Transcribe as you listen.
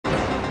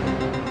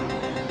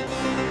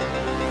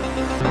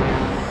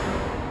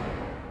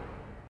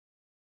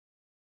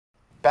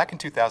Back in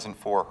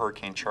 2004,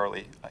 Hurricane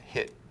Charlie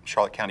hit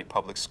Charlotte County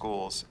Public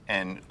Schools,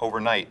 and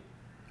overnight,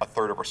 a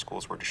third of our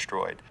schools were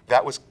destroyed.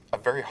 That was a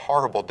very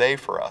horrible day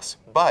for us,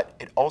 but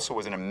it also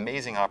was an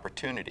amazing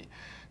opportunity,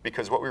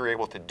 because what we were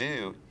able to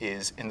do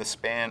is, in the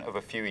span of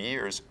a few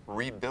years,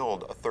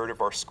 rebuild a third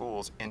of our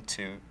schools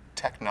into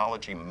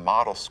technology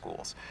model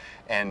schools,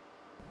 and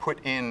put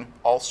in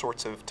all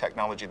sorts of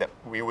technology that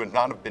we would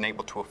not have been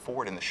able to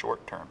afford in the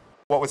short term.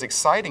 What was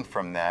exciting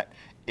from that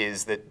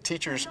is that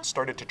teachers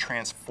started to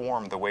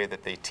transform the way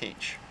that they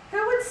teach.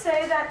 Who would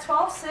say that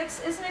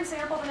 12/6 is an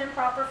example of an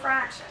improper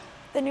fraction?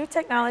 The new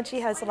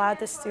technology has allowed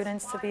the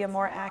students to be a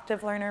more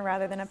active learner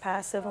rather than a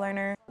passive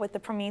learner. With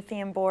the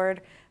Promethean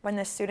board, when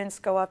the students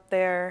go up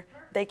there,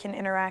 they can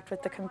interact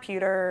with the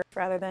computer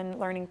rather than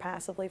learning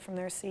passively from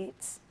their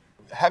seats.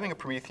 Having a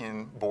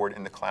Promethean board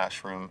in the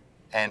classroom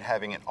and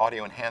having an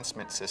audio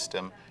enhancement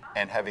system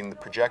and having the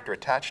projector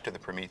attached to the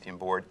Promethean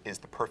board is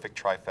the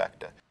perfect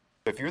trifecta.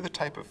 If you're the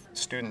type of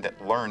student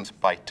that learns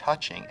by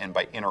touching and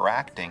by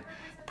interacting,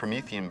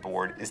 Promethean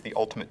board is the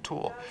ultimate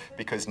tool,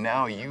 because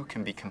now you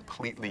can be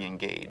completely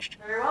engaged.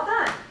 Very well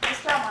done.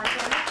 Nice job,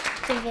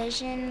 Martin.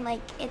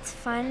 Division, it's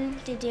fun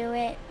to do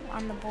it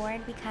on the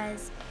board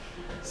because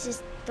it's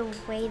just the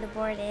way the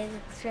board is,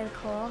 it's really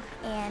cool.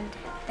 And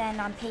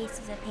then on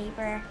pieces of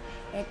paper,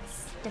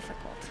 it's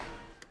difficult.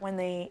 When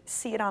they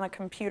see it on a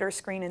computer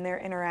screen and they're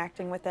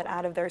interacting with it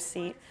out of their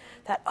seat,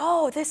 that,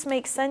 oh, this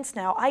makes sense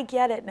now, I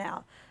get it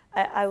now.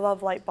 I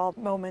love light bulb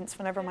moments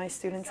whenever my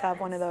students have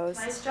one of those.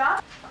 Nice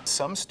job.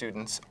 Some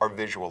students are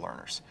visual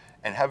learners,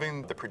 and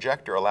having the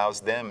projector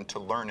allows them to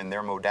learn in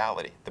their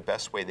modality, the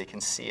best way they can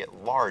see it,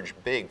 large,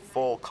 big,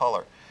 full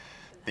color.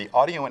 The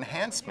audio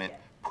enhancement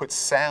puts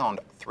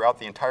sound throughout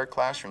the entire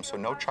classroom, so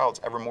no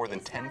child's ever more than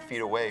 10 feet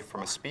away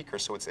from a speaker,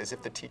 so it's as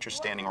if the teacher's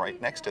standing right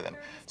next to them.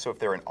 So if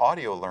they're an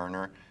audio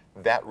learner,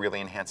 that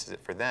really enhances it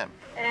for them.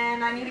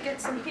 And I need to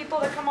get some people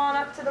to come on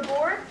up to the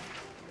board.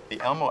 The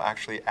Elmo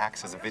actually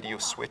acts as a video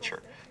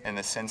switcher in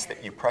the sense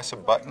that you press a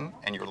button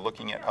and you're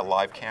looking at a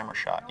live camera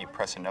shot. You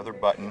press another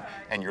button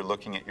and you're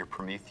looking at your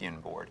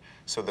Promethean board.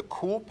 So the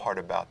cool part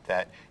about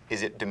that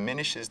is it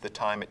diminishes the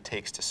time it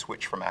takes to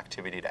switch from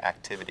activity to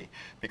activity.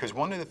 Because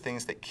one of the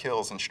things that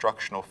kills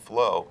instructional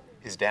flow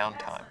is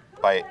downtime.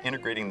 By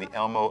integrating the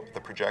Elmo, the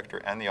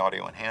projector, and the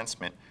audio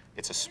enhancement,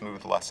 it's a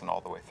smooth lesson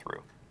all the way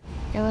through.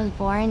 It was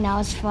boring,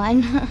 now it's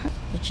fun.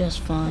 It's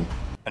just fun.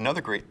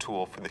 Another great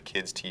tool for the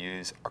kids to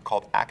use are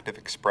called active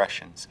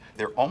expressions.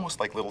 They're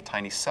almost like little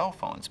tiny cell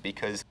phones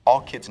because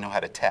all kids know how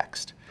to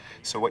text.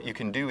 So what you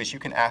can do is you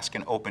can ask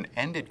an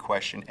open-ended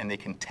question and they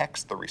can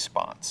text the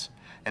response.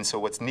 And so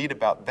what's neat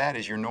about that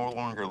is you're no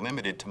longer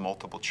limited to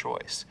multiple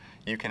choice.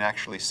 You can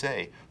actually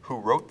say, who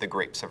wrote the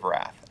Grapes of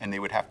Wrath? And they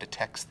would have to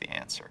text the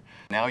answer.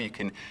 Now you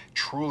can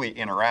truly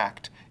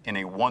interact in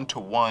a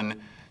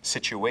one-to-one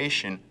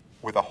situation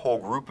with a whole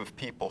group of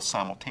people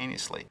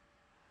simultaneously.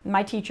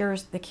 My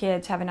teachers, the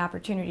kids, have an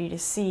opportunity to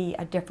see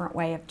a different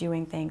way of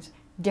doing things,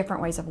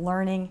 different ways of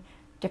learning,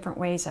 different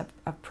ways of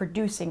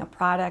producing a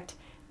product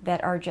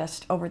that are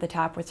just over the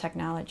top with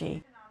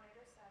technology.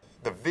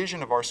 The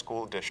vision of our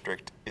school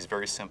district is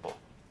very simple.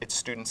 It's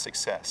student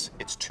success.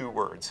 It's 2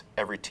 words.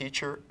 Every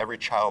teacher, every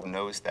child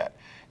knows that.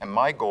 And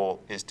my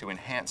goal is to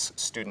enhance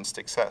student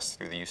success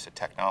through the use of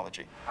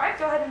technology. All right,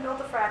 go ahead and build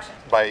the fraction.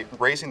 By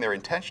raising their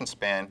attention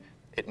span,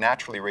 it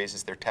naturally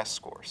raises their test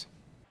scores.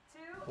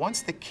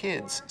 Once the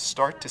kids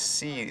start to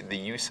see the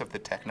use of the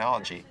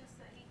technology,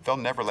 they'll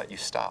never let you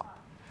stop.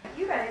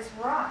 You guys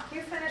rock.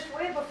 You finished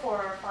way before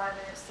our 5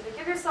 minutes today.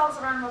 Give yourselves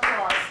a round of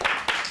applause.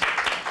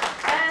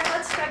 And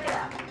let's check it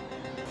out.